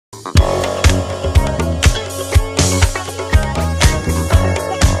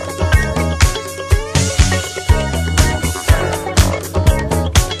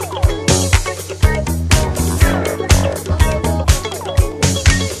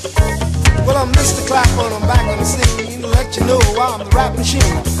I'm back on the scene to let you know I'm the rap machine.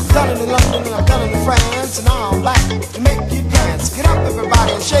 Done it in London and I've done it in France, and now I'm back to make you dance. Get up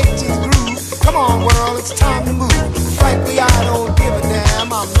everybody and shake to the groove. Come on world, it's time to move. Frankly, I don't give a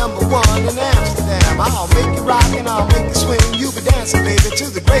damn. I'm number one in Amsterdam. I'll make you rock and I'll make you swing. You'll be dancing, baby, to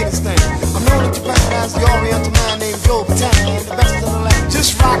the greatest thing. I'm known in Japan as the Oriental man named Bataan, the best in the land.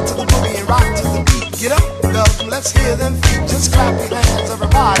 Just rock to the boogie and rock to the beat. Get up, love, let's hear them feet. Just clap your hands,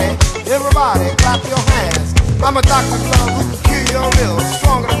 everybody. Everybody, clap your hands. I'm a Dr. Glove who can cure your ills,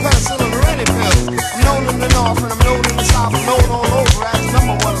 stronger than penicillin or any pill. I'm known in the north and I'm known in the south. I'm known all over as the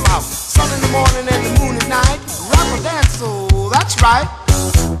 #1 mouth. Sun in the morning and the moon at night. Rap or dance, so that's right.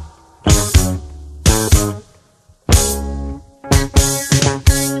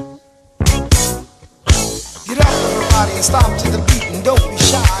 Get up everybody and stop to the beat, and don't be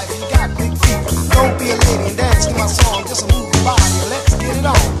shy if you got big feet. Don't be a lady and dance to my song, just move your body and let's get it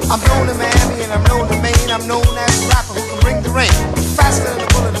on. I'm known in Miami and I'm known in Maine. I'm known as a rapper who can bring the rain. Faster than a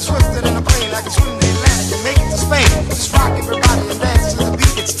bullet and swifter than a plane. I can swim the Atlantic and make it to Spain. Just rock everybody and dance to the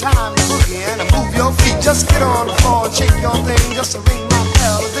beat. It's time to boogie and move your feet. Just get on the floor and shake your thing. Just to ring my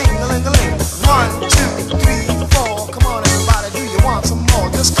bell, ding-a-ling-a-ling. 1, 2, 3, 4. Come on everybody, do you want some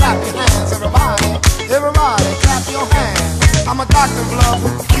more? Just clap your hands, everybody. Everybody, clap your hands. I'm a Dr. Glove who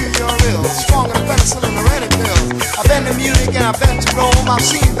can cure your ills, stronger than penicillin or any pill. I've been to Munich and I've been to Rome. I've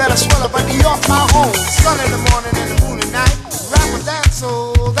seen Venezuela, but New York my home. Sun in the morning and the moon at night. Rap with that,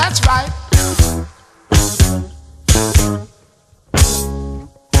 so that's right.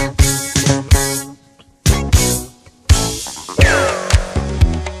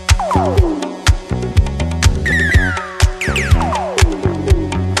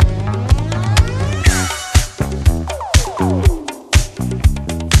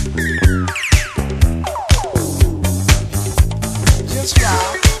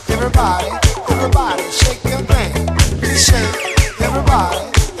 Everybody, everybody, shake your thing. Just shake, everybody,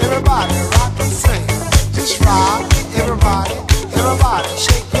 everybody.